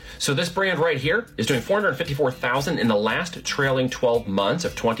So this brand right here is doing $454,000 in the last trailing 12 months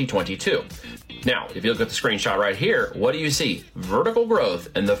of 2022. Now, if you look at the screenshot right here, what do you see? Vertical growth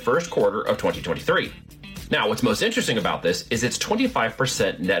in the first quarter of 2023. Now, what's most interesting about this is its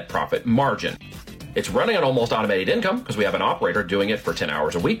 25% net profit margin. It's running on almost automated income because we have an operator doing it for 10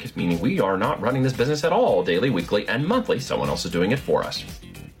 hours a week, meaning we are not running this business at all, daily, weekly, and monthly. Someone else is doing it for us.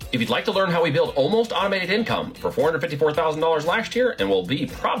 If you'd like to learn how we build almost automated income for $454,000 last year and will be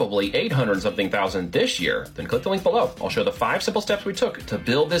probably $800-something thousand this year, then click the link below. I'll show the 5 simple steps we took to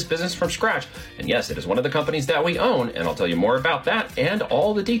build this business from scratch. And yes, it is one of the companies that we own, and I'll tell you more about that and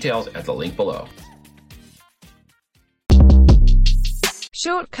all the details at the link below.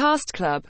 Shortcast Club.